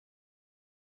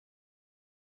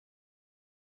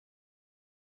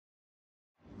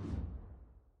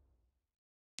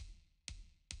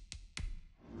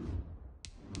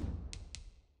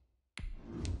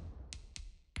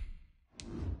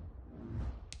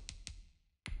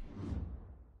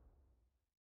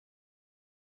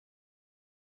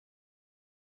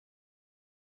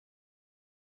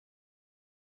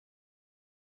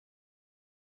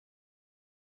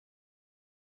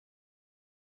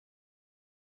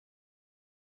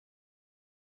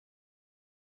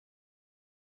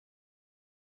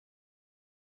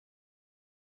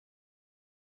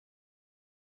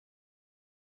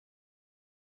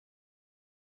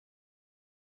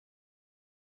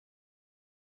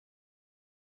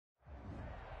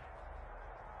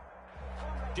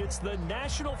It's the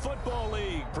National Football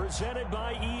League presented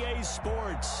by EA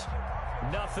Sports.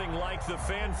 Nothing like the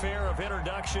fanfare of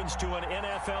introductions to an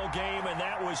NFL game, and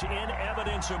that was in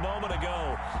evidence a moment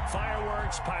ago.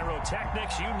 Fireworks,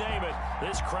 pyrotechnics, you name it.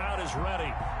 This crowd is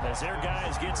ready as their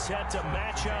guys get set to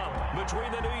match up between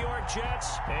the New York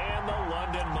Jets and the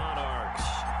London Monarchs.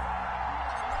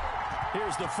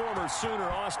 Here's the former Sooner,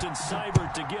 Austin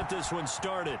Seibert, to get this one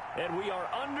started. And we are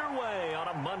underway on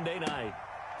a Monday night.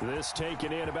 This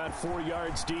taken in about 4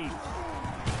 yards deep.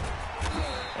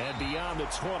 And beyond the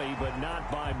 20, but not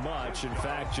by much. In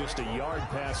fact, just a yard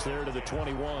pass there to the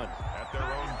 21. At their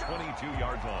own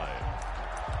 22-yard line.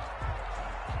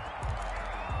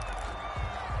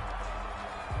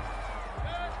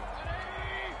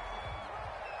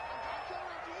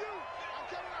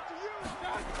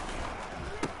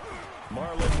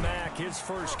 Marlon Mack, his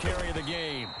first carry of the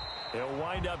game. He'll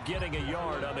wind up getting a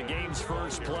yard on the game's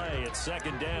first play at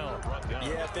second down.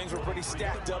 Yeah, things were pretty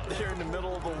stacked up there in the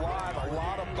middle of the line. A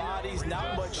lot of bodies,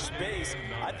 not much space.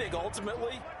 I think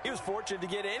ultimately he was fortunate to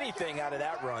get anything out of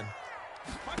that run.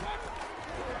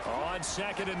 On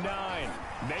 2nd and 9,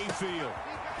 Mayfield.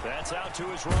 That's out to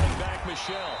his running back,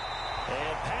 Michelle.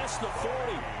 And past the 40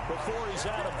 before he's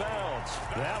out of bounds.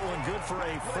 That one good for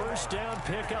a first down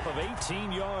pickup of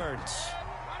 18 yards.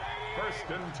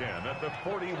 1st and 10 at the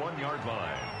 41-yard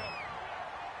line.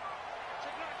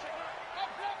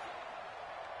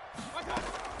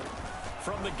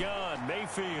 From the gun,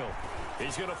 Mayfield.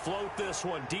 He's going to float this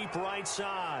one deep right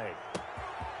side.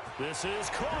 This is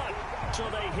caught. So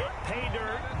they hit pay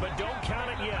dirt, but don't count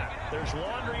it yet. There's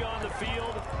laundry on the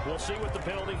field. We'll see what the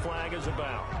penalty flag is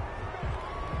about.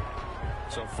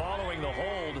 So following the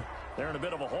hold, they're in a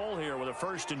bit of a hole here with a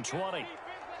 1st and 20.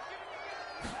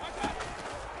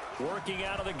 Working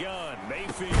out of the gun,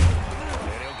 Mayfield.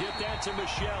 And he'll get that to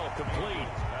Michelle, complete.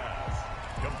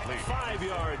 5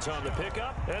 yards on the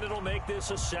pickup, and it'll make this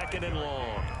a 2nd and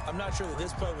long. I'm not sure that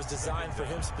this play was designed for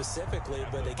him specifically,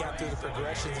 but they got through the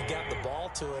progressions and got the ball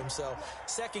to him. So,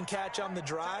 second catch on the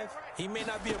drive. He may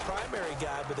not be a primary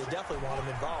guy, but they definitely want him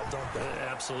involved, don't they?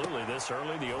 Absolutely. This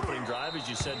early, the opening drive, as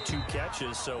you said, 2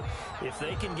 catches. So, if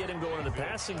they can get him going in the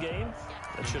passing game,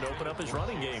 that should open up his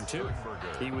running game, too.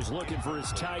 He was looking for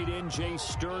his tight end, Jay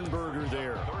Sternberger,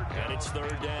 there. And it's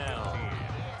 3rd down.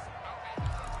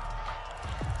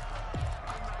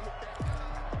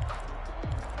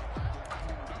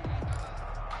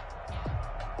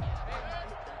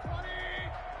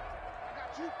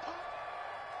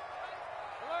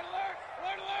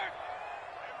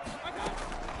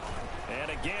 And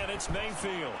again, it's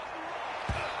Mayfield.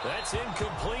 That's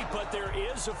incomplete, but there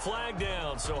is a flag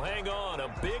down, so hang on. A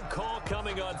big call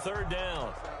coming on 3rd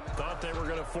down. Thought they were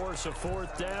going to force a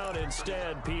 4th down.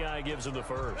 Instead, P.I. gives them the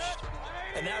first.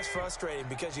 And that's frustrating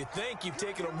because you think you've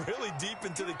taken them really deep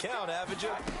into the count, haven't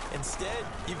you? Instead,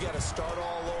 you've got to start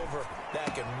all over.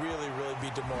 That can really, really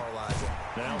be demoralizing.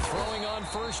 Now throwing on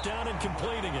 1st down and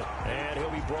completing it. And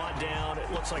he'll be brought down, it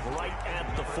looks like right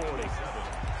at the 40.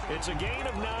 It's a gain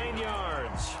of 9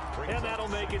 yards. And that'll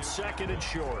make it 2nd and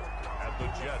short. At the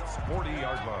Jets'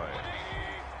 40-yard line.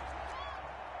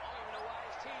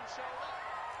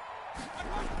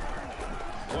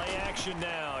 Play action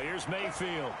now. Here's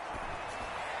Mayfield.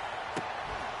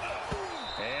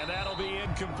 And that'll be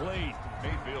incomplete.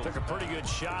 Mayfield took a pretty good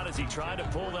shot as he tried to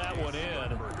pull that one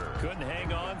in. Couldn't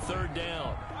hang on. 3rd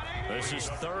down. This is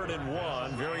 3rd and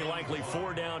 1. Very likely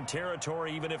 4-down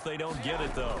territory, even if they don't get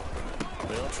it, though.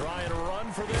 They'll try and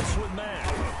run for this with Mack.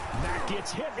 Mack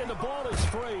gets hit, and the ball is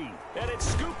free. And it's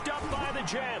scooped up by the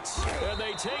Jets. And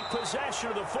they take possession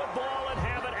of the football and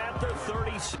have it at their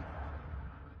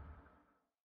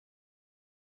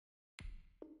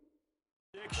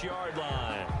 36-yard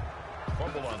line.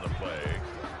 Fumble on the play.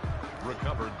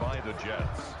 Recovered by the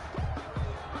Jets.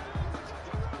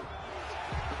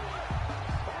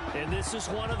 And this is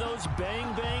one of those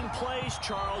bang-bang plays,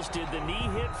 Charles. Did the knee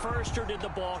hit first or did the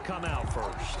ball come out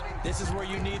first? This is where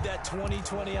you need that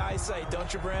 20/20 eyesight,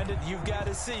 don't you, Brandon? You've got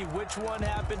to see which one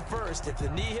happened first. If the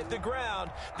knee hit the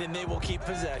ground, then they will keep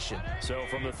possession. So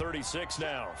from the 36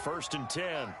 now, 1st and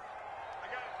 10.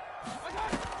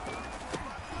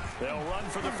 They'll run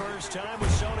for the first time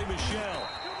with Sony Michel.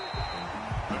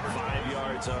 5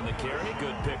 yards on the carry.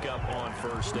 Good pickup on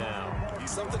 1st down.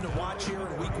 Something to watch here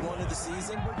in week 1 of the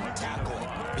season, tackling.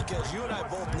 Because you and I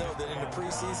both know that in the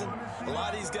preseason, a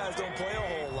lot of these guys don't play a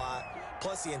whole lot.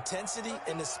 Plus, the intensity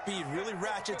and the speed really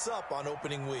ratchets up on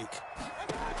opening week.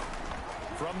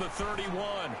 From the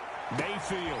 31,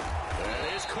 Mayfield.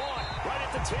 That is caught right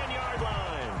at the 10-yard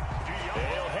line.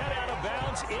 They'll head out of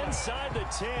bounds inside the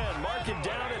 10. Mark it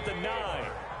down at the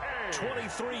 9. 24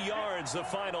 43 yards, the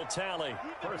final tally.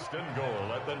 First and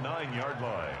goal at the 9-yard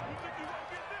line.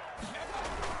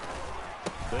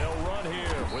 They'll run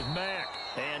here with Mack.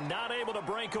 And not able to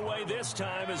break away this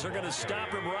time as they're going to stop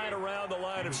him right around the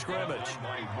line of scrimmage.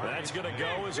 That's going to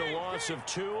go as a loss of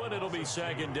 2, and it'll be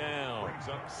second down. Brings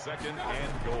up second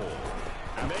and goal.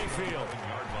 Mayfield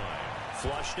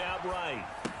flushed out right.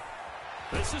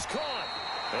 This is caught,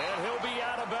 and he'll be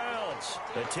out of bounds.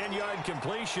 A 10-yard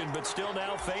completion, but still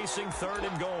now facing third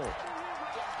and goal.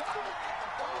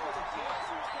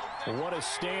 What a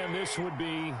stand this would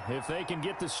be if they can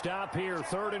get the stop here.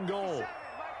 Third and goal.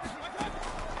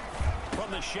 From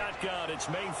the shotgun, it's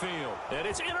Mayfield. And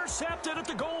it's intercepted at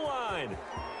the goal line.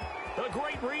 A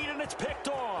great read, and it's picked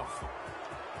off.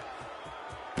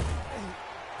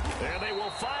 And they will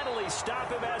finally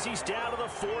stop him as he's down to the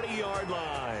 40-yard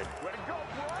line.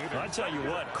 I tell you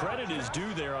what, credit is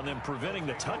due there on them preventing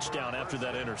the touchdown after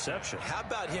that interception. How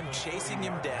about him chasing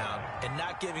him down and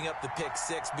not giving up the pick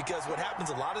six? Because what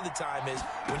happens a lot of the time is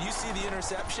when you see the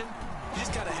interception, you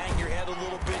just kind of hang your head a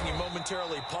little bit and you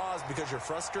momentarily pause because you're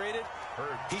frustrated.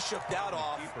 He shook that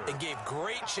off and gave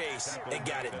great chase and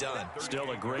got it done. Still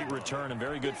a great return and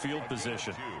very good field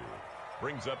position.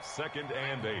 Brings up second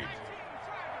and 8.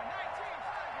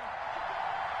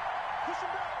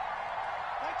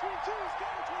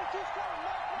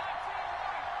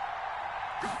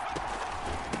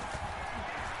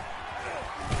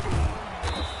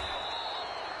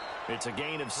 It's a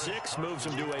gain of 6, moves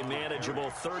him to a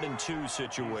manageable 3rd and 2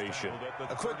 situation.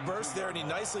 A quick burst there, and he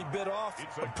nicely bit off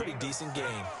a pretty decent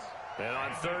gain. And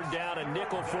on 3rd down, a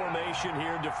nickel formation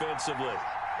here defensively.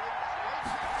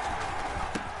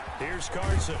 Here's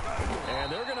Carson.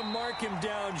 And they're going to mark him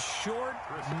down short,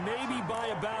 maybe by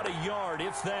about a yard,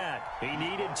 if that. He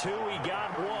needed 2, he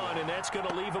got 1, and that's going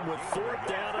to leave him with 4th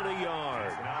down and a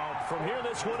yard. From here,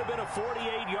 this would have been a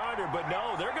 48-yarder, but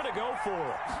no, they're going to go for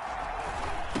it.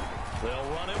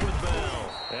 They'll run it with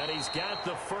Bell. And he's got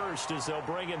the first as they'll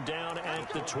bring him down at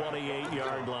the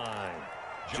 28-yard line.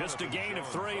 Just a gain of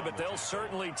 3, but they'll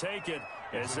certainly take it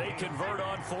as they convert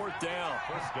on 4th down.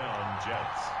 First down,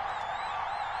 Jets.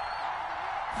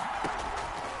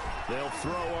 They'll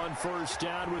throw on 1st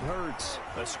down with Hurts,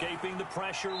 escaping the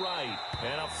pressure right.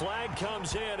 And a flag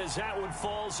comes in as that one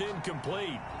falls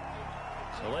incomplete.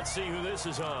 So let's see who this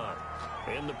is on.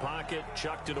 In the pocket,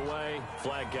 chucked it away,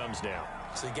 flag comes down.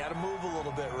 So you got to move a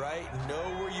little bit, right? Know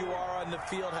where you are on the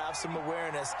field, have some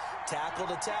awareness. Tackle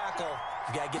to tackle.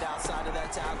 You got to get outside of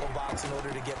that tackle box in order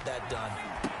to get that done.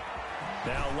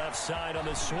 Now left side on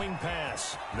the swing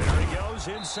pass. There he goes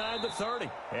inside the 30.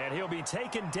 And he'll be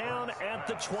taken down at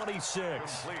the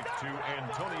 26. Complete to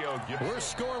Antonio Gibson. We're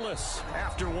scoreless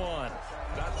after 1.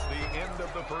 That's the end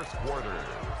of the first quarter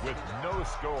with no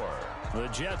score. The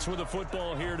Jets with the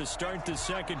football here to start the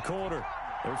second quarter.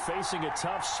 They're facing a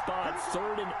tough spot,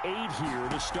 3rd and 8 here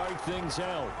to start things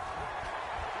out.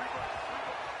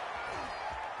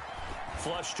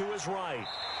 Flush to his right.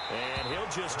 And he'll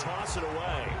just toss it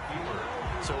away.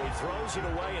 So he throws it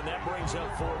away, and that brings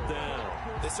up 4th down.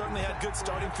 They certainly had good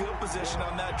starting field position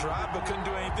on that drive, but couldn't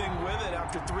do anything with it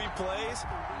after 3 plays.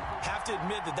 Have to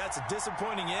admit that that's a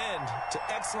disappointing end to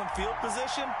excellent field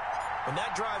position. When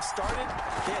that drive started,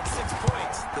 they had 6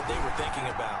 points that they were thinking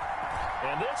about.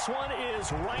 And this one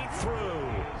is right through.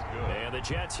 And the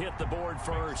Jets hit the board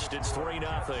first. It's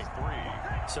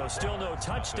 3-0. So still no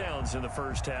touchdowns in the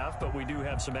first half, but we do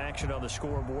have some action on the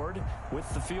scoreboard with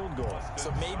the field goal.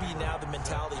 So maybe now the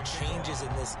mentality changes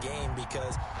in this game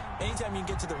because anytime you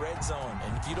get to the red zone,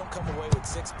 and if you don't come away with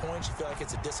 6 points, you feel like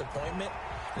it's a disappointment.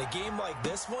 In a game like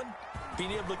this one,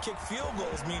 being able to kick field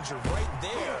goals means you're right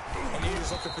there, and you're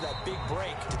just looking for that big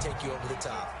break to take you over the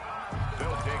top.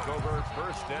 They'll take over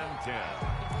 1st and 10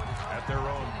 at their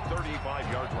own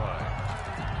 35-yard line.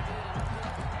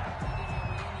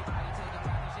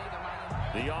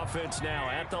 The offense now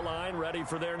at the line, ready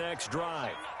for their next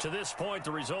drive. To this point,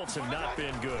 the results have not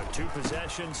been good. 2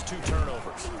 possessions, 2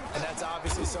 turnovers. And that's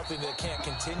obviously something that can't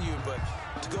continue, but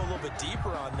to go a little bit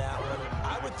deeper on that one,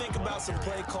 I would think about some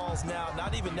play calls now,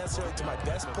 not even necessarily to my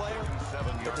best player,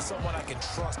 but to someone I can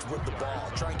trust with the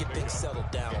ball. Try and get things settled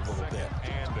down a little bit.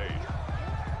 And 8.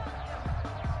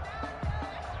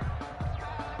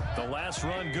 The last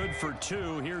run good for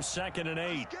 2. Here's 2nd and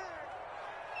 8.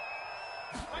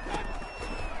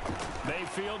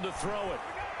 Mayfield to throw it.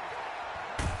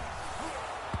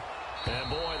 And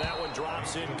boy, that one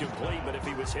drops incomplete, but if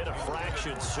he was hit a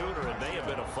fraction sooner, it may have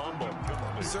been a fumble.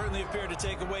 He certainly appeared to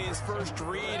take away his first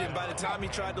read, and by the time he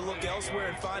tried to look elsewhere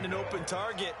and find an open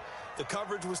target, the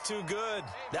coverage was too good.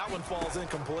 That one falls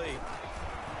incomplete.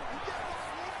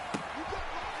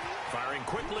 Firing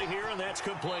quickly here, and that's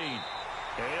complete.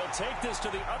 He'll take this to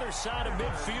the other side of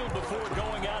midfield before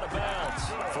going out of bounds.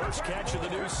 First catch of the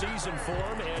new season for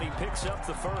him, and he picks up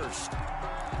the first.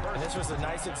 And this was a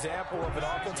nice example of an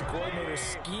offensive coordinator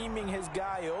scheming his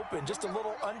guy open. Just a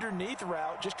little underneath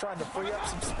route, just trying to free up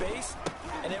some space,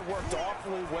 and it worked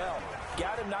awfully well.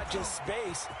 Got him not just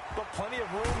space, but plenty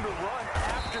of room to run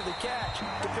after the catch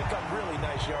to pick up really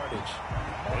nice yardage.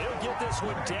 He'll get this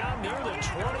one down near the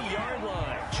 20-yard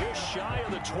line, just shy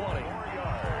of the 20.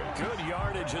 Good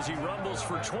yardage as he rumbles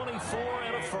for 24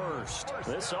 and a first.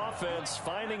 This offense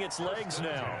finding its legs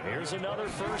now. Here's another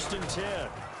 1st and 10.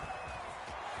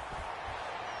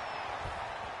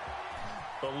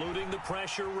 Eluding the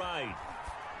pressure right.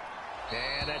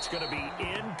 And that's going to be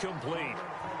incomplete.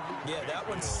 Yeah, that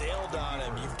one sailed on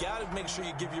him. You've got to make sure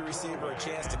you give your receiver a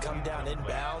chance to come down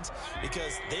inbounds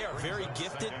because they are very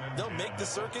gifted. They'll make the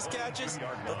circus catches,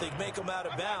 but they make them out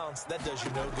of bounds. That does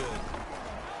you no good.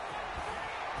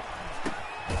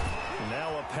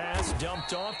 Now a pass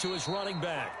dumped off to his running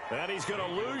back. And he's going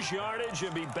to lose yardage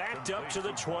and be backed up to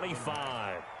the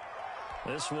 25.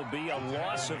 This will be a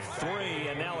loss of 3,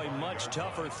 and now a much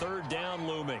tougher 3rd down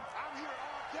looming.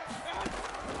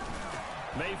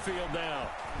 Mayfield now.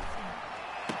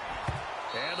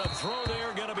 And the throw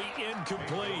there going to be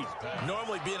incomplete.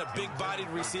 Normally being a big-bodied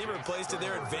receiver plays to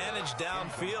their advantage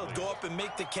downfield. Go up and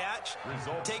make the catch,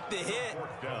 take the hit,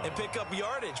 and pick up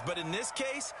yardage. But in this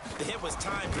case, the hit was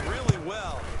timed really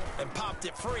well and popped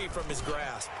it free from his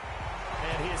grasp.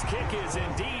 And his kick is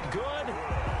indeed good.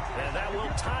 And that will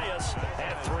tie us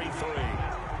at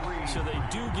 3-3. So they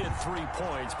do get 3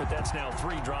 points, but that's now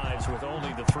 3 drives with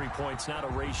only the 3 points, not a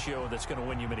ratio that's going to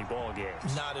win you many ball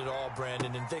games. Not at all,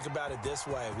 Brandon. And think about it this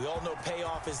way. We all know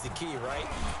payoff is the key, right?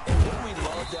 And wouldn't we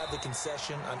love to have the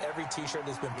concession on every T-shirt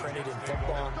that's been printed in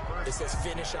football? It says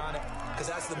finish on it, because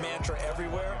that's the mantra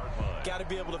everywhere. Got to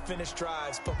be able to finish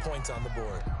drives, put points on the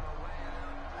board.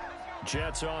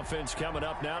 Jets offense coming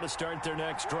up now to start their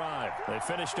next drive. They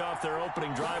finished off their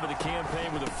opening drive of the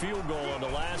campaign with a field goal on the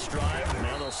last drive.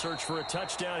 Now they'll search for a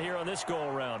touchdown here on this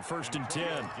go-around. 1st and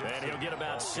 10. And he'll get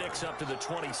about 6 up to the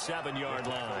 27-yard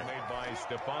line.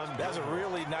 That's a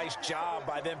really nice job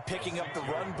by them picking up the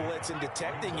run blitz and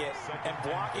detecting it and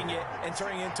blocking it and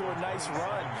turning it into a nice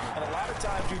run. And a lot of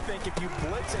times you think if you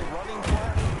blitz a running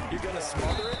play, you're going to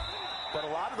smother it. But a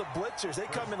lot of the blitzers, they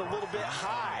come in a little bit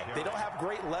high. They don't have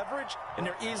great leverage, and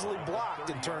they're easily blocked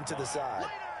and turned to the side.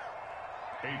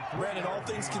 Brandon, all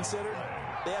things considered,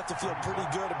 they have to feel pretty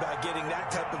good about getting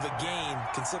that type of a gain,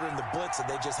 considering the blitz that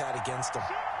they just had against them.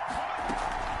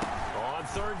 On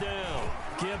 3rd down,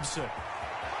 Gibson.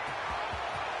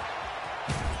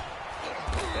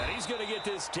 And he's going to get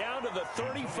this down to the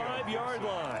 35-yard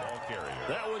line.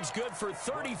 That one's good for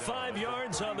 35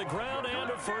 yards on the ground and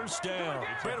a 1st down.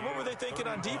 Brandon, what were they thinking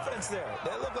on defense there?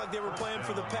 That looked like they were playing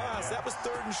for the pass. That was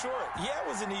 3rd and short. Yeah, it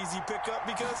was an easy pickup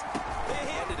because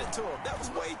they handed it to him. That was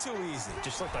way too easy.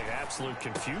 Just looked like absolute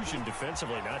confusion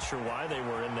defensively. Not sure why they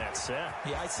were in that set.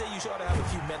 Yeah, I'd say you should have a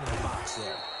few men in the box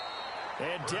there.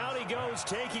 And down he goes,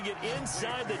 taking it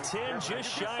inside the 10, just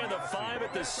shy of the 5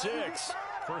 at the 6.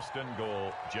 1st and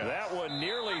goal, Jets. That one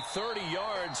nearly 30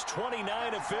 yards,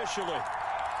 29 officially.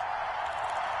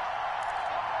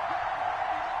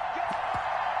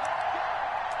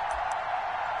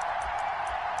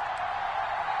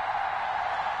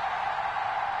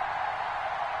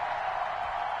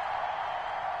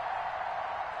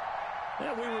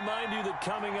 And we remind you that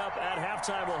coming up at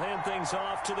halftime, we'll hand things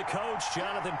off to the coach,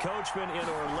 Jonathan Coachman in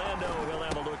Orlando. He'll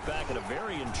have a look back at a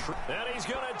very intriguing. And he's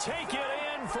going to take it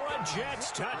in for a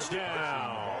Jets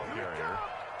touchdown.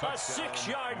 A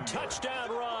 6-yard touchdown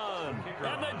run.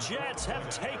 And the Jets have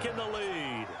taken the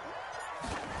lead.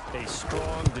 A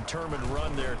strong, determined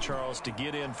run there, Charles, to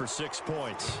get in for 6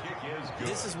 points.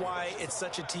 This is why it's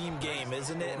such a team game,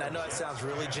 isn't it? And I know it sounds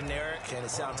really generic and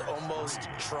it sounds almost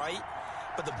trite.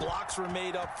 But the blocks were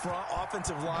made up front,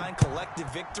 offensive line, collective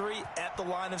victory at the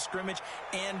line of scrimmage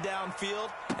and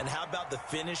downfield. And how about the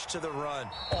finish to the run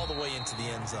all the way into the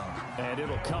end zone? And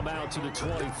it'll come out to the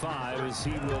 25 as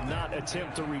he will not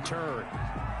attempt to return.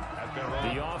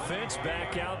 The offense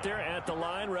back out there at the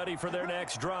line, ready for their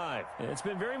next drive. It's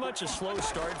been very much a slow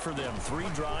start for them. 3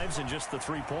 drives and just the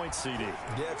 3 points, CD.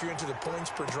 Yeah, if you're into the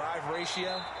points per drive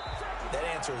ratio, that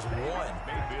answer is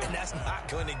 1. And that's not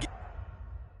going to get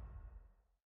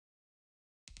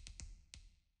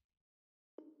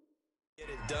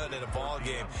it done in a ball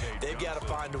game. They've got to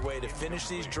find a way to finish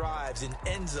these drives in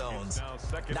end zones,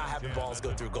 not having balls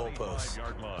go through goalposts.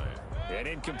 An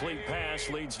incomplete pass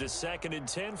leads to 2nd and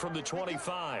 10 from the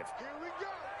 25.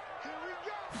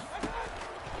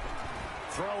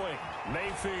 Throwing,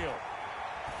 Mayfield.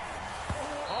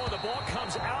 Oh, the ball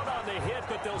comes out on the hit,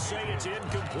 but they'll say it's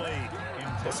incomplete.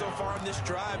 Well, so far in this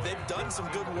drive, they've done some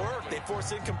good work. They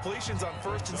force incompletions on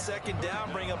 1st and 2nd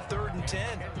down, bring up 3rd and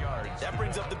 10. That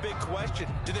brings up the big question.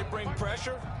 Do they bring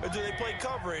pressure, or do they play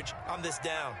coverage on this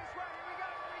down?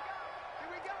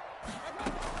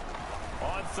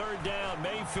 On 3rd down,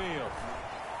 Mayfield.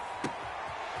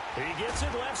 He gets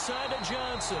it left side to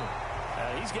Johnson.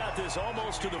 He's got this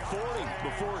almost to the 40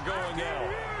 before going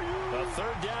out. A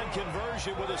 3rd down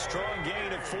conversion with a strong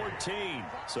gain of 14.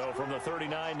 So from the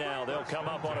 39 now, they'll come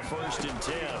up on a 1st and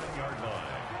 10.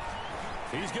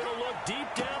 He's going to look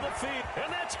deep down the field,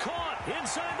 and that's caught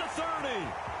inside the 30.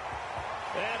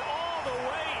 And all the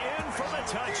way in for the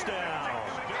touchdown.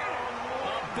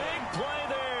 A big play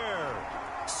there.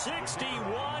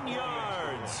 61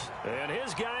 yards. And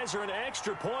his guys are an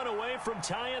extra point away from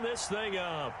tying this thing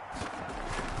up.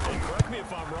 And correct me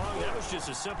if I'm wrong, that was just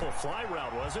a simple fly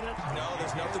route, wasn't it? No,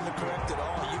 there's nothing to correct at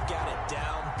all. You've got it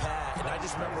down pat. And I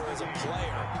just remember as a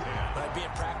player, when I'd be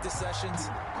in practice sessions,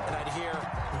 and I'd hear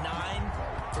 9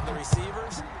 from the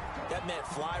receivers, that meant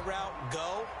fly route,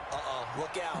 go,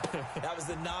 look out. That was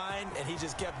the 9, and he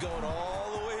just kept going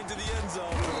all the way into the end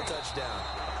zone for the touchdown.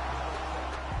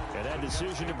 And that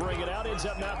decision to bring it out ends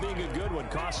up not being a good one.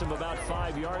 Costs him about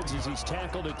 5 yards as he's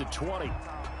tackled at the 20.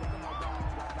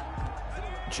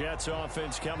 Jets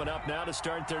offense coming up now to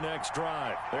start their next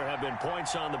drive. There have been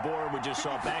points on the board. We just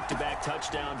saw back-to-back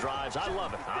touchdown drives. I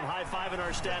love it. I'm high-fiving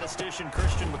our statistician,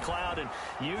 Christian McLeod, and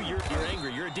you're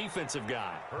angry. You're a defensive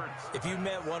guy. If you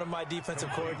met one of my defensive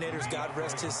coordinators, God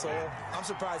rest his soul, I'm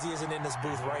surprised he isn't in this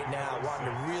booth right now wanting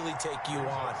to really take you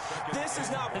on. This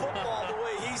is not football the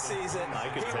way he sees it.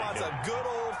 He wants a good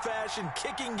old-fashioned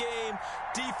kicking game,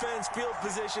 defense, field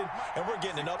position, and we're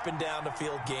getting an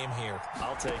up-and-down-the-field game here.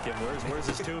 I'll take him. Where's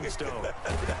his tombstone?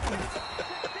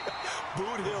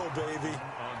 Boot Hill, baby.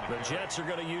 The Jets are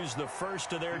going to use the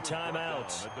first of their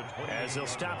timeouts as they'll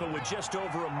stop it with just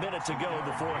over a minute to go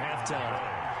before halftime.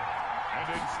 And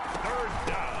it's 3rd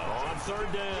down. On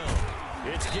 3rd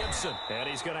down, it's Gibson, and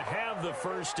he's going to have the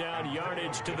first down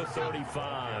yardage to the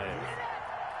 35.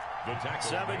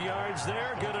 7 yards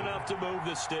there, good enough to move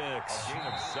the sticks. A gain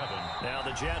of 7. Now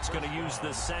the Jets going to use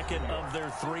the second of their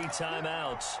 3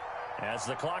 timeouts, as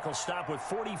the clock will stop with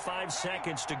 45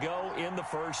 seconds to go in the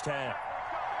first half.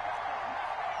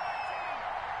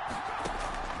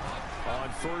 On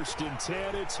 1st and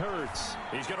 10, it's Hurts.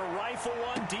 He's going to rifle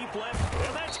one deep left,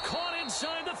 and that's caught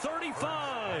inside the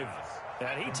 35.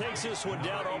 And he takes this one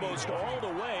down almost all the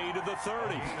way to the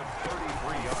 30.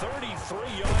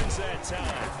 33 yards that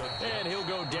time. And he'll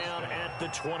go down at the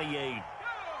 28.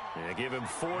 And give him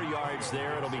 4 yards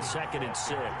there. It'll be 2nd and 6.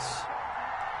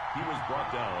 He was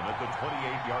brought down at the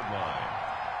 28-yard line.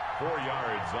 4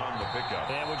 yards on the pickup.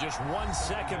 And with just 1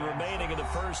 second remaining in the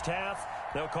first half,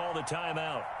 they'll call the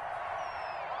timeout.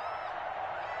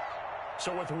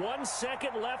 So with 1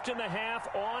 second left in the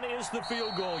half, on is the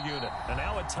field goal unit. And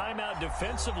now a timeout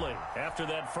defensively after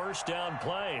that first down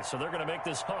play. So they're going to make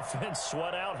this offense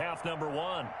sweat out half number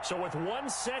 1. So with 1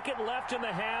 second left in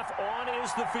the half, on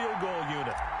is the field goal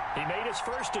unit. He made his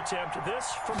first attempt,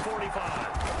 this from 45.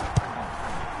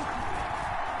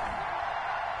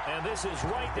 And this is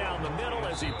right down the middle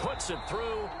as he puts it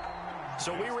through.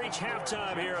 So we reach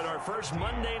halftime here at our first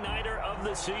Monday Nighter of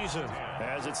the season.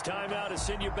 As it's time now to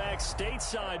send you back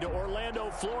stateside to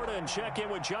Orlando, Florida, and check in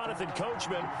with Jonathan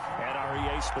Coachman at our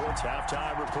EA Sports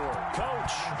Halftime Report.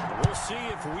 Coach, we'll see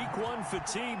if Week 1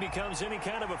 fatigue becomes any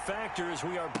kind of a factor as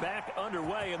we are back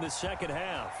underway in the second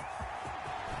half.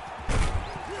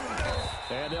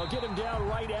 And they'll get him down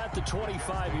right at the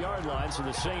 25-yard line, so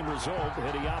the same result,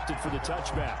 and he opted for the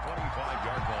touchback.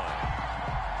 25-yard line.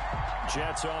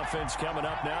 Jets offense coming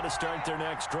up now to start their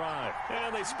next drive.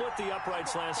 And they split the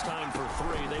uprights last time for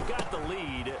 3. They've got the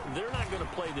lead. They're not going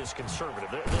to play this conservative.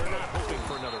 They're not hoping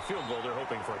for another field goal. They're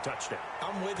hoping for a touchdown.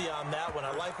 I'm with you on that one.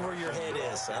 I like where your head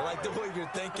is. I like the way you're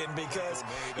thinking because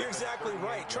you're exactly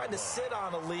right. Trying to sit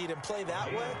on a lead and play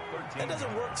that way, that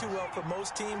doesn't work too well for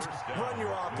most teams. Run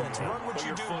your offense. Run what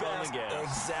you do best.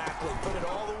 Exactly. Put it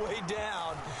all the way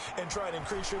down and try and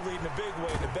increase your lead in a big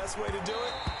way. And the best way to do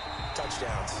it,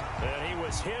 touchdowns. And he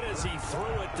was hit as he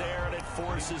threw it there, and it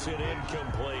forces it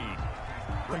incomplete.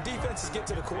 When defenses get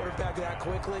to the quarterback that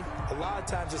quickly, a lot of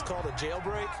times it's called a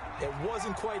jailbreak. It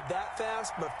wasn't quite that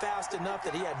fast, but fast enough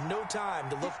that he had no time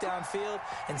to look downfield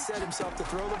and set himself to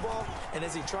throw the ball. And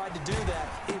as he tried to do that,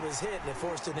 he was hit, and it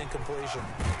forced an incompletion.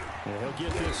 And he'll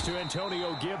get this to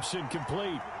Antonio Gibson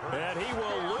complete. And he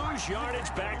will lose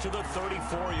yardage back to the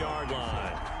 34-yard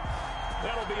line.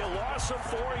 That'll be a loss of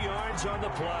 4 yards on the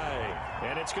play.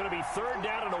 And it's going to be 3rd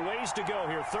down and a ways to go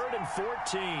here. 3rd and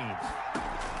 14.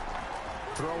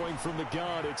 Throwing from the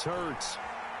gun, it's Hurts.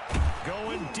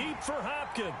 Going deep for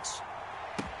Hopkins.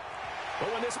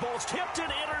 But when this ball's tipped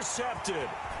and intercepted.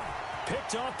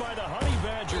 Picked off by the Honey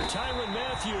Badger, Tyrann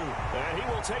Mathieu. And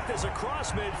he will take this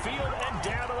across midfield and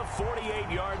down to the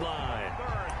 48-yard line.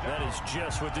 That is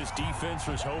just what this defense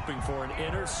was hoping for, an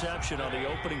interception on the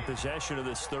opening possession of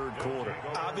this third quarter.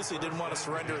 Obviously didn't want to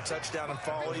surrender a touchdown and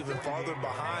fall even farther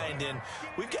behind. And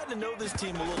we've gotten to know this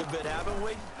team a little bit, haven't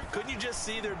we? Couldn't you just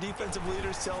see their defensive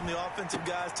leaders telling the offensive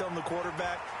guys, telling the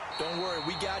quarterback, don't worry,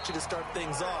 we got you to start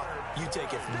things off. You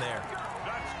take it from there.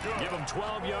 Give him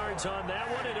 12 yards on that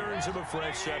one. It earns him a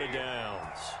fresh set of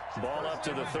downs. Ball up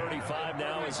to the 35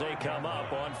 now as they come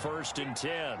up on 1st and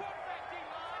 10.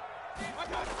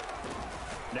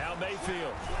 Now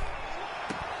Mayfield.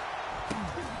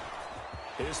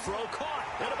 His throw caught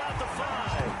at about the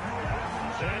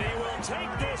 5. And he will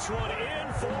take this one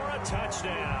in for a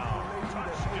touchdown.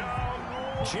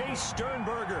 Jay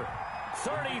Sternberger,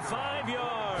 35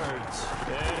 yards.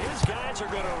 And his guys are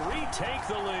going to retake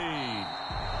the lead.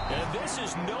 And this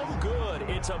is no good.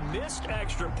 It's a missed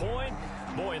extra point.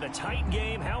 Boy, in a tight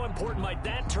game, how important might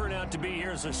that turn out to be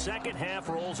here as the second half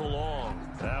rolls along?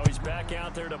 Now he's back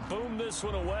out there to boom this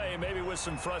one away, maybe with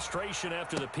some frustration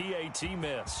after the PAT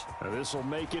miss. This will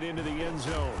make it into the end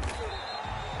zone.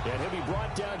 And he'll be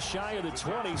brought down shy of the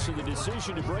 20, so the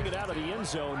decision to bring it out of the end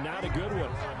zone, not a good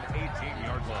one.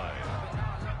 18-yard line.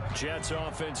 Jets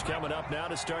offense coming up now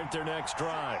to start their next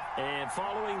drive. And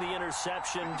following the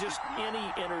interception, just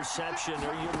any interception,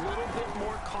 are you a little bit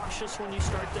more cautious when you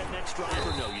start that next drive,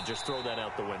 or no, you just throw that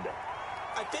out the window?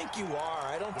 I think you are.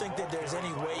 I don't think that there's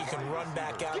any way you can run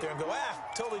back out there and go,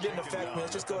 totally didn't affect me.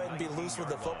 Let's just go ahead and be loose with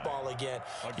the football again.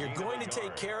 You're going to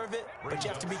take care of it, but you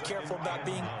have to be careful about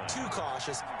being too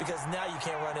cautious because now you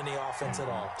can't run any offense at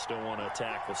all. Still want to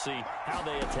attack. We'll see how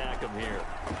they attack them here.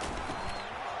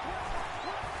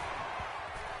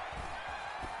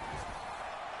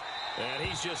 And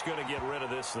he's just going to get rid of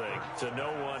this thing. To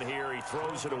no one here. He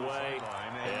throws it away,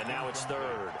 and now it's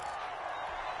 3rd.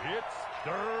 It's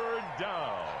 3rd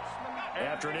down.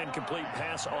 After an incomplete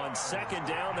pass on 2nd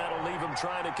down, that'll leave him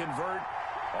trying to convert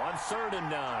on 3rd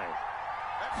and 9.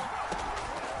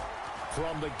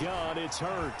 From the gun, it's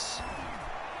Hurts.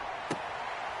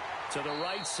 To the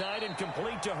right side and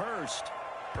complete to Hurst.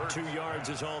 2 yards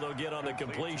is all they'll get on the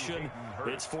completion.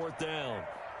 It's 4th down.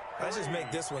 Let's just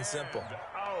make this one simple.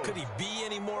 Could he be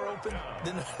any more open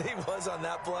than he was on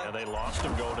that play? And they lost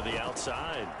him going to the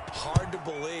outside. Hard to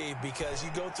believe because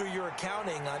you go through your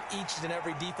accounting on each and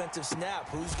every defensive snap.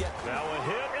 Who's getting... Now a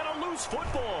hit and a loose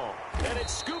football. And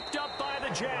it's scooped up by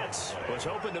the Jets. Was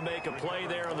hoping to make a play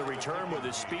there on the return with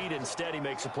his speed. Instead, he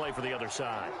makes a play for the other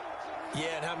side.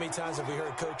 Yeah, and how many times have we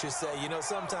heard coaches say, you know,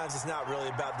 sometimes it's not really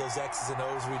about those X's and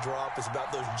O's we draw up. It's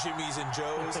about those Jimmies and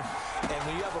Joes. And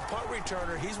when you have a punt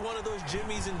returner, he's one of those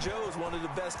Jimmies and Joes, one of the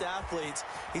best athletes.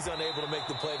 He's unable to make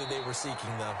the play that they were seeking,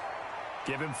 though.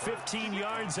 Give him 15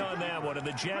 yards on that one, and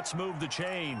the Jets move the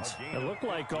chains. It looked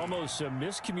like almost a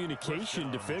miscommunication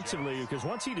defensively because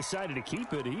once he decided to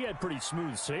keep it, he had pretty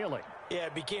smooth sailing. Yeah,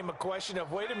 it became a question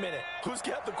of, wait a minute, who's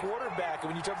got the quarterback? And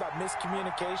when you talk about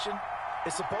miscommunication,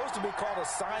 it's supposed to be called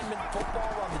assignment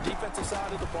football on the defensive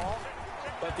side of the ball,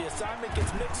 but the assignment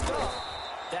gets mixed up.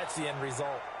 That's the end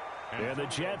result. And the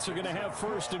Jets are going to have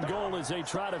 1st and goal as they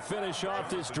try to finish off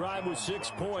this drive with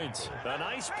 6 points. A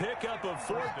nice pickup of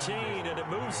 14, and it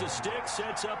moves the stick,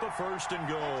 sets up a 1st and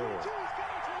goal.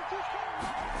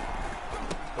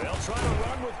 They'll try to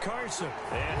run with Carson,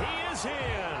 and he is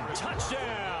in.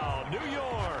 Touchdown, New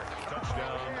York.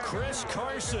 Touchdown. Chris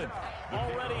Carson.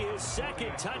 Already his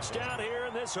 2nd touchdown here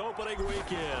in this opening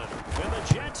weekend. And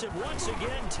the Jets have once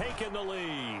again taken the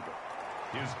lead.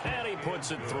 And he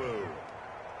puts it through.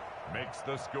 Makes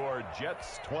the score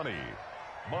Jets 20,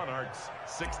 Monarchs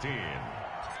 16.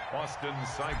 Austin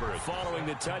Seibert. Following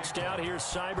the touchdown, here's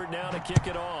Seibert now to kick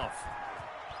it off.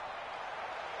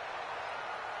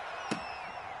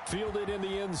 Fielded in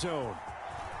the end zone.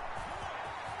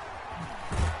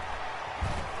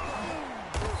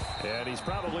 And he's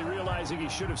probably realizing he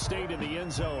should have stayed in the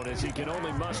end zone as he can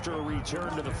only muster a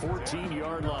return to the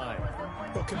 14-yard line.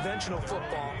 Well, conventional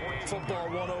football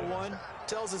 101,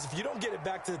 tells us if you don't get it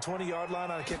back to the 20-yard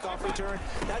line on a kickoff return,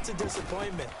 that's a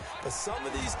disappointment. But some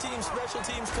of these teams, special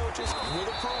teams coaches, with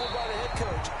approval by the head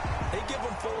coach, they give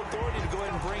them full authority to go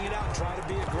ahead and bring it out and try to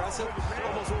be aggressive.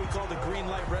 Almost what we call the green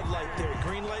light, red light theory.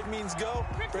 Green light means go,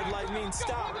 red light means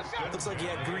stop. Looks like he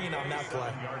had green on that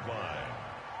play.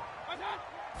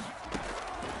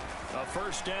 A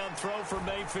 1st down throw for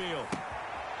Mayfield.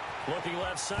 Looking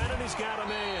left side, and he's got a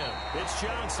man. It's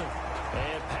Johnson.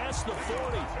 And past the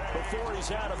 40 before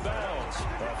he's out of bounds.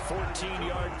 A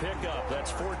 14-yard pickup.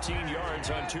 That's 14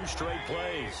 yards on 2 straight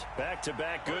plays.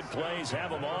 Back-to-back good plays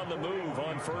have him on the move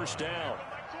on first down.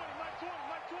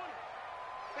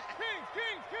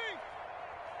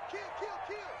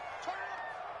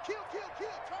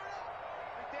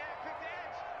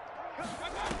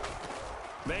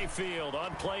 Mayfield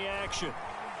on play action.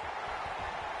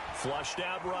 Flushed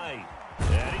out right.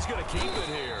 And he's going to keep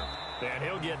it here. And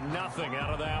he'll get nothing out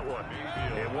of that one.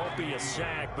 It won't be a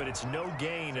sack, but it's no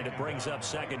gain, and it brings up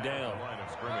second down.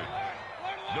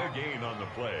 No gain on the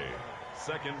play.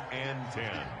 2nd and 10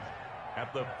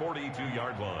 at the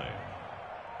 42-yard line.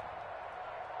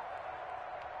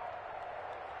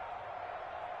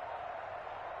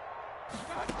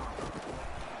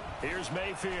 Here's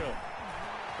Mayfield.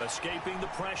 Escaping the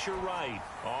pressure right.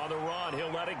 On the run,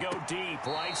 he'll let it go deep.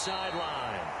 Right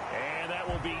sideline. And that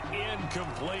will be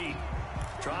incomplete.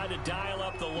 Trying to dial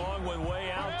up the long one way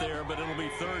out there, but it'll be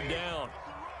third down.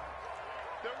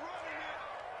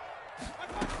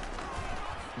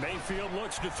 Mayfield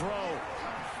looks to throw.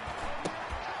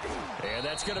 And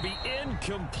that's going to be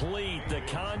incomplete. The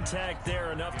contact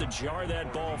there enough to jar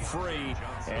that ball free,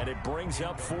 and it brings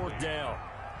up fourth down.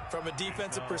 From a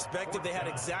defensive perspective, they had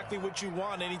exactly what you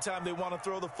want anytime they want to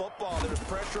throw the football. There was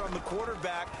pressure on the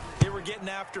quarterback. They were getting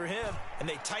after him, and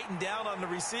they tightened down on the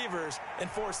receivers and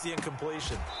forced the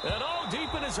incompletion. And all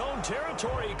deep in his own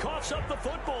territory, he coughs up the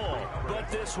football. But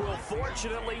this will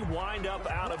fortunately wind up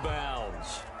out of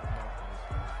bounds.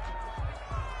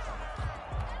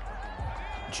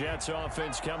 Jets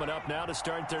offense coming up now to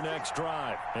start their next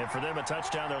drive. And for them, a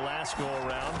touchdown their last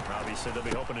go-around. Obviously, they'll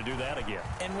be hoping to do that again.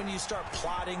 And when you start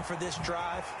plotting for this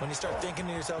drive, when you start thinking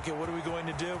to yourself, okay, what are we going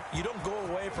to do? You don't go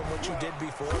away from what you did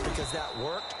before because that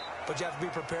worked. But you have to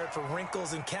be prepared for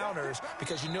wrinkles and counters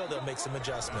because you know they'll make some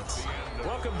adjustments.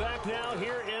 Welcome back now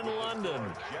here in London.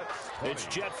 It's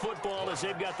Jet football as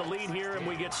they've got the lead here, and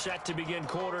we get set to begin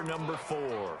quarter number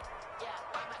 4.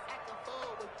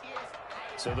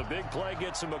 So the big play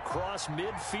gets him across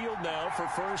midfield now for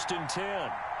 1st and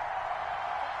 10.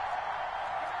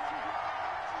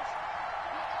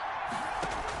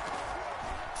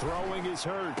 Throwing is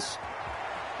Hurts.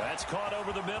 That's caught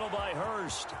over the middle by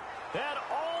Hurst. And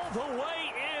all the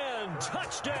way in.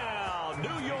 Touchdown,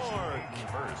 New York.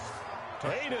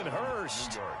 Hayden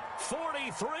Hurst,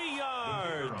 43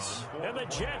 yards. And the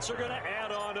Jets are going to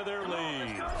add on to their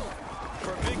lead.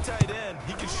 For a big tight end,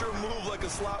 he can sure move like a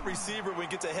slot receiver when he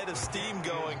gets a head of steam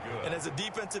going. And as a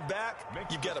defensive back,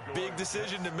 you've got a big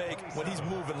decision to make when he's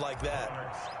moving like that.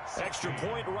 Extra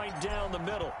point right down the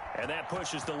middle. And that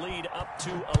pushes the lead up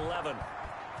to 11.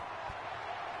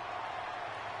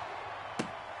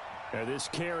 And this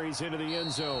carries into the end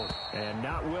zone. And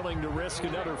not willing to risk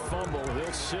another fumble.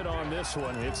 He'll sit on this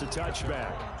one. It's a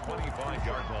touchback.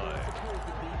 25-yard line.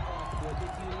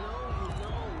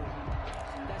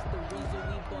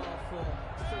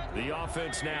 The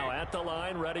offense now at the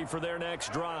line, ready for their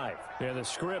next drive. And the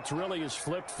script really is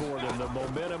flipped for them. The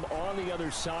momentum on the other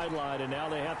sideline, and now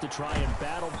they have to try and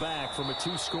battle back from a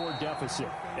 2-score deficit.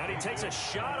 And he takes a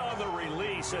shot on the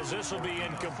release as this will be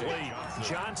incomplete.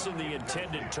 Johnson the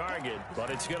intended target, but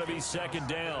it's going to be second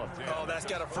down. Oh, that's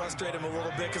got to frustrate him a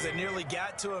little bit because they nearly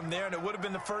got to him there, and it would have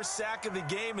been the first sack of the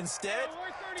game. Instead,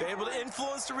 they're able to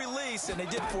influence the release, and they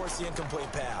did force the incomplete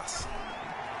pass.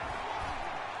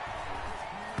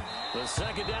 The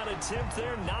second down attempt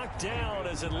there knocked down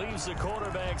as it leaves the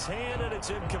quarterback's hand, and it's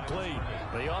incomplete.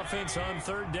 The offense on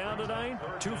third down tonight,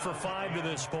 2 for 5 to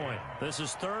this point. This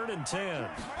is 3rd and 10.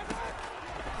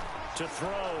 To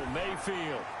throw,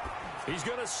 Mayfield. He's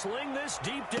going to sling this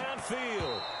deep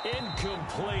downfield.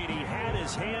 Incomplete. He had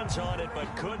his hands on it but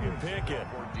couldn't pick it.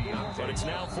 But it's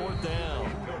now 4th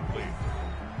down.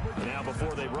 Now,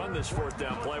 before they run this 4th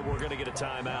down play, we're going to get a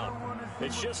timeout.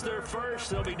 It's just their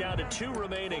first. They'll be down to 2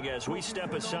 remaining as we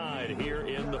step aside here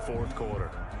in the 4th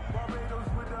quarter.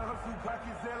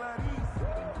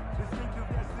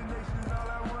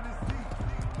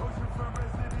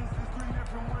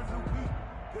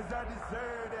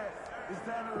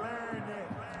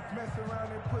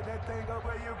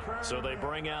 So they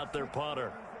bring out their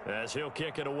punter as he'll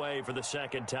kick it away for the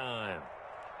second time.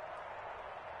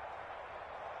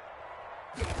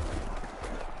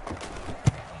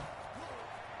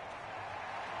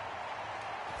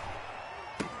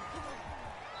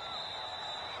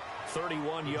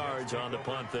 .31 yards on the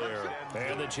punt there.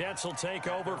 And the Jets will take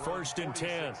over 1st and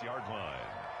 10.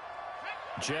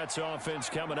 Jets offense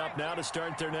coming up now to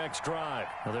start their next drive.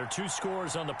 Now, there are 2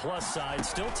 scores on the plus side.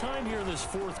 Still time here in this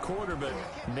 4th quarter, but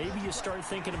maybe you start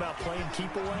thinking about playing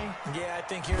keep away? Yeah, I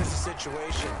think here's the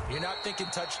situation. You're not thinking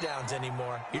touchdowns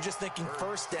anymore. You're just thinking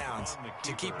first downs.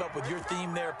 To keep up with your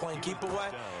theme there, playing keep away,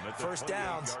 first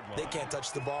downs, they can't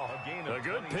touch the ball. A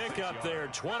good pick up there,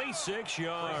 26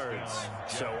 yards.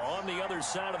 So on the other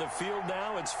side of the field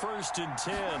now, it's 1st and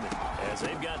 10 as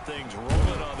they've got things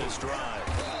rolling on this drive.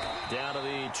 Down to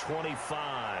the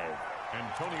 25.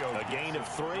 A gain of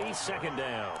 3, 2nd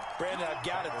down. Brandon, I've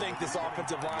got to think this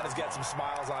offensive line has got some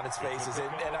smiles on its faces.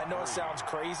 And I know it sounds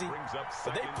crazy,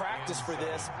 but they practiced for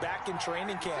this back in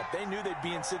training camp. They knew they'd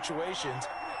be in situations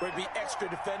where there'd be extra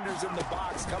defenders in the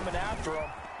box coming after them,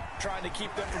 trying to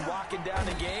keep them from locking down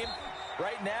the game.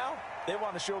 Right now, they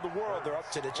want to show the world they're up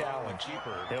to the challenge.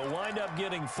 They'll wind up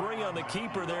getting 3 on the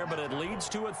keeper there, but it leads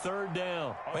to a 3rd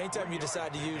down. Anytime you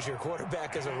decide to use your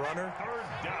quarterback as a runner,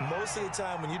 most of the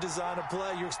time when you design a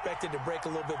play, you're expected to break a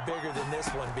little bit bigger than this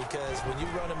one, because when you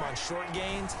run him on short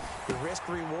gains, the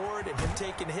risk-reward and him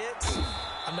taking hits,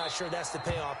 I'm not sure that's the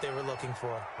payoff they were looking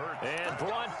for. And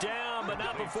brought down, but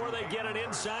not before they get it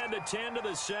inside the 10 to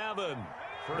the 7.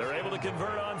 They're able to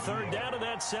convert on 3rd down, and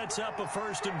that sets up a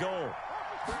 1st and goal.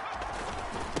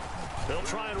 They'll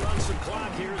try and run some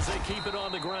clock here as they keep it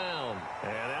on the ground.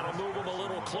 And that'll move him a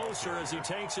little closer as he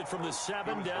takes it from the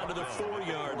 7 down to the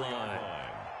 4-yard line.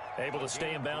 Able to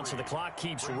stay in bounds, so the clock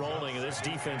keeps rolling. And this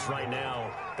defense right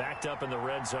now backed up in the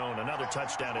red zone. Another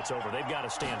touchdown, it's over. They've got to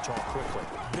stand tall quickly.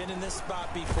 Been in this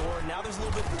spot before. Now there's a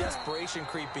little bit of desperation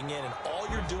creeping in. And all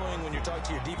you're doing when you're talking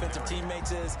to your defensive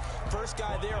teammates is, first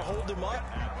guy there, hold him up.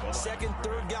 Second,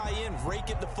 third guy in, rake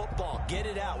it the football. Get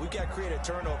it out. We've got to create a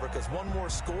turnover, because one more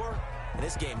score, and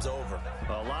this game's over.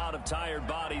 A lot of tired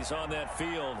bodies on that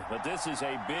field, but this is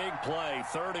a big play.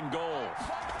 3rd and goal.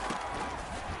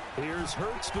 Here's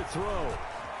Hurts to throw.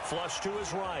 Flush to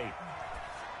his right.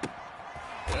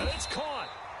 And it's caught.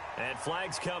 And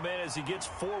flags come in as he gets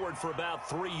forward for about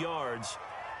 3 yards.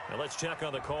 Now let's check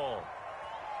on the call.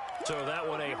 So that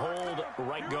one a hold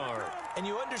right guard. And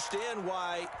you understand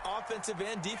why offensive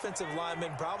and defensive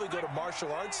linemen probably go to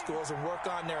martial arts schools and work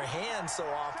on their hands so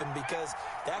often, because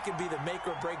that can be the make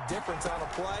or break difference on a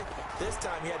play. This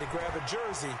time he had to grab a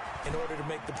jersey in order to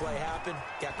make the play happen.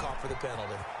 Got caught for the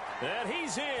penalty. And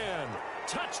he's in.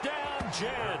 Touchdown,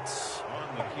 Jets.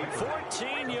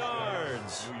 14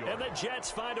 yards. And the Jets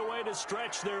find a way to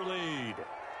stretch their lead.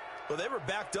 Well, they were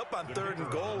backed up on 3rd and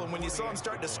goal, and when you saw him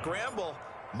start to scramble,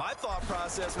 my thought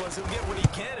process was he'll get what he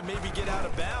can and maybe get out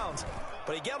of bounds.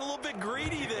 But he got a little bit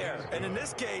greedy there. And in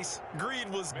this case,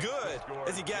 greed was good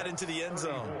as he got into the end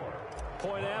zone.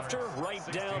 Point after, right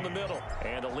down the middle.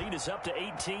 And the lead is up to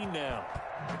 18 now.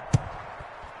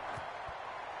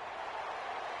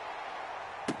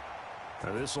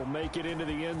 Now this will make it into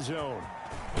the end zone.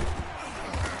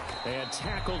 And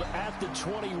tackled at the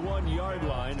 21-yard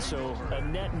line, so a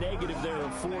net negative there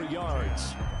of 4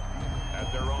 yards.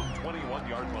 At their own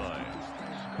 21-yard line.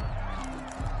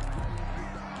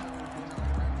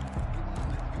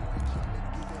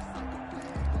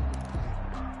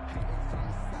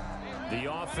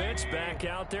 The offense back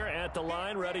out there at the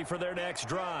line, ready for their next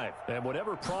drive. And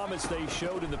whatever promise they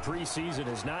showed in the preseason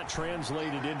has not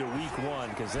translated into week 1,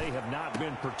 because they have not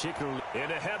been particularly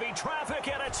into heavy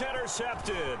traffic, and it's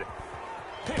intercepted.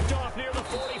 Picked off near the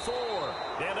 44.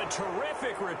 And a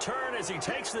terrific return as he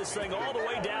takes this thing all the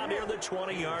way down near the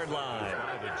 20-yard line.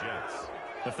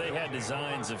 If they had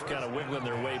designs of kind of wiggling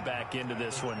their way back into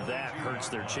this one, that hurts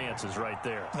their chances right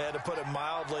there. I had to put it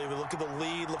mildly. We look at the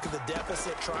lead, look at the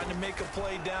deficit, trying to make a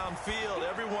play downfield.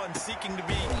 Everyone seeking to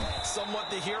be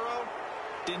somewhat the hero.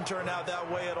 Didn't turn out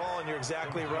that way at all, and you're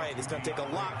exactly right. It's going to take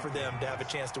a lot for them to have a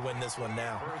chance to win this one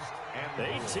now.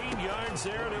 18 yards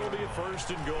there, and it'll be a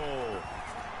 1st and goal.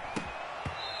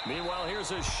 Meanwhile,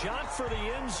 here's a shot for the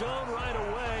end zone right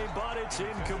away, but it's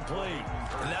incomplete.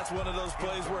 And that's one of those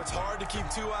plays where it's hard to keep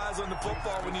 2 eyes on the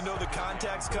football when you know the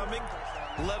contact's coming,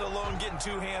 let alone getting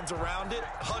 2 hands around it,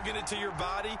 hugging it to your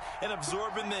body, and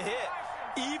absorbing the hit,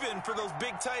 even for those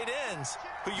big tight ends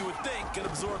who you would think can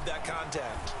absorb that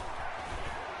contact.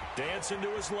 Dancing to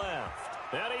his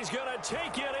left. And he's going to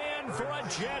take it in for a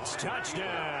Jets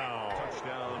touchdown.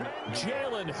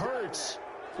 Jalen Hurts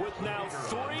with now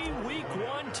 3 Week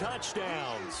 1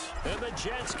 touchdowns. And the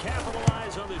Jets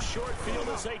capitalize on the short field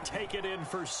as they take it in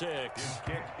for 6. His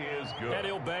kick is good. And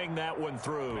he'll bang that one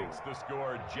through. Makes the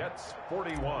score Jets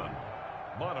 41,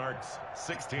 Monarchs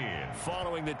 16.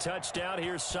 Following the touchdown,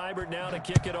 here's Seibert now to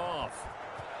kick it off.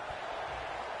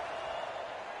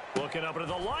 Looking up into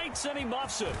the lights, and he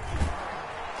muffs it.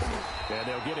 And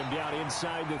they'll get him down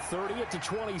inside the 30 at the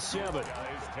 27. Guys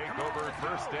take over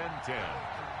 1st and 10.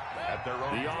 At their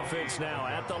own the offense now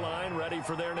at the line, ready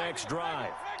for their next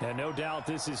drive. And no doubt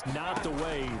this is not the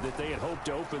way that they had hoped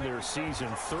to open their season.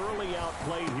 Thoroughly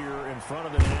outplayed here in front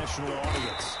of the national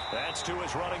audience. That's to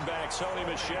his running back, Sony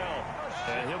Michel.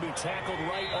 And he'll be tackled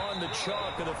right on the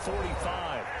chalk of the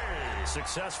 45.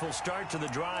 Successful start to the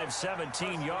drive,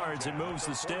 17 yards, and moves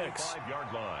the sticks.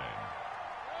 5-yard line.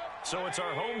 So it's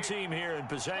our home team here in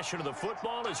possession of the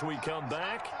football as we come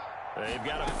back. They've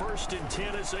got a 1st and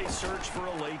 10 as they search for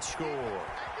a late score.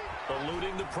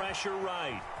 Eluding the pressure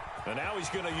right. And now he's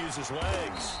going to use his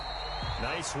legs.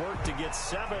 Nice work to get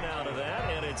 7 out of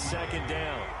that, and it's 2nd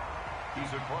down.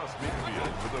 He's across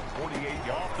midfield with a 48-yard.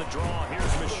 Off the draw,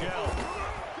 here's Michel.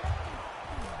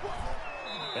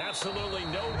 Absolutely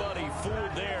nobody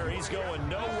fooled there. He's going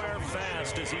nowhere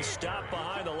fast as he stopped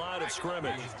behind the line of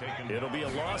scrimmage. It'll be a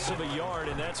loss of a yard,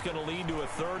 and that's going to lead to a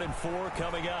 3rd and 4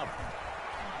 coming up.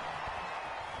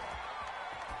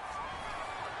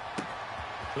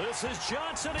 This is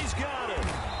Johnson. He's got it.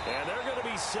 And they're going to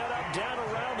be set up down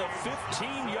around the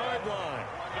 15-yard line.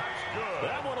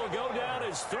 That one will go down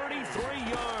as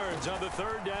 33 yards on the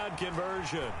 3rd down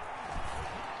conversion.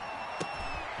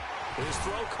 His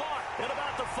throw caught at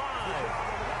about the 5.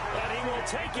 And he will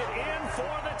take it in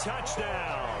for the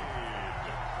touchdown.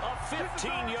 A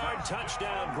 15-yard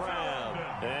touchdown grab.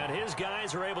 And his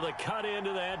guys are able to cut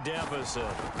into that deficit.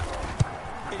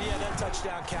 And yeah, that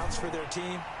touchdown counts for their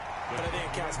team. But I think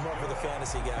it counts more for the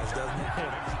fantasy guys, doesn't it?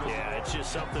 Yeah, it's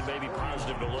just something maybe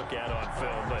positive to look at on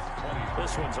film, but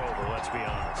this one's over, let's be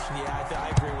honest. Yeah, I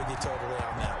agree with you totally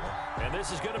on that one. And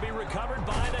this is going to be recovered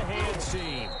by the hands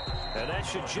team. And that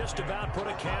should just about put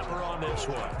a capper on this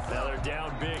one. Now they're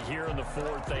down big here in the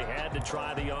 4th. They had to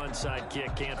try the onside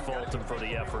kick. Can't fault them for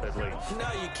the effort at least.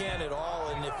 No, you can't at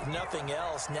all. And if nothing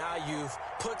else, now you've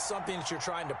put something that you're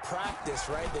trying to practice,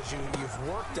 right, that you've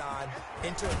worked on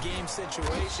into a game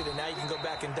situation, and now you can go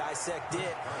back and dissect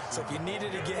it. So if you need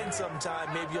it again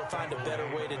sometime, maybe you'll find a better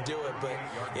way to do it. But,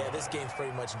 yeah, this game's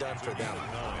pretty much done for them.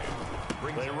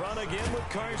 They run again with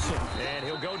Carson, and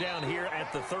he'll go down here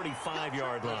at the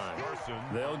 35-yard line.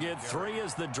 They'll get 3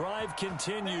 as the drive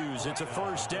continues. It's a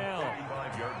 1st down.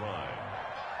 35-yard line.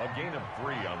 A gain of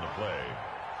 3 on the play.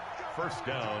 1st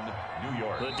down, New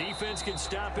York. The defense can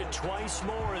stop it twice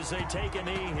more as they take a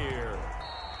knee here.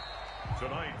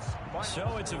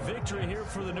 So it's a victory here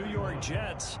for the New York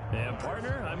Jets. And,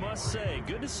 partner, I must say,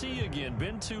 good to see you again.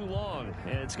 Been too long.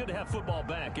 And it's good to have football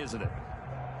back, isn't it?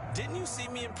 Didn't you see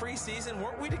me in preseason?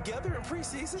 Weren't we together in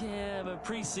preseason? Yeah, but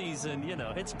preseason, you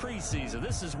know, it's preseason.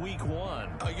 This is week 1.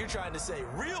 Oh, you're trying to say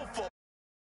real football.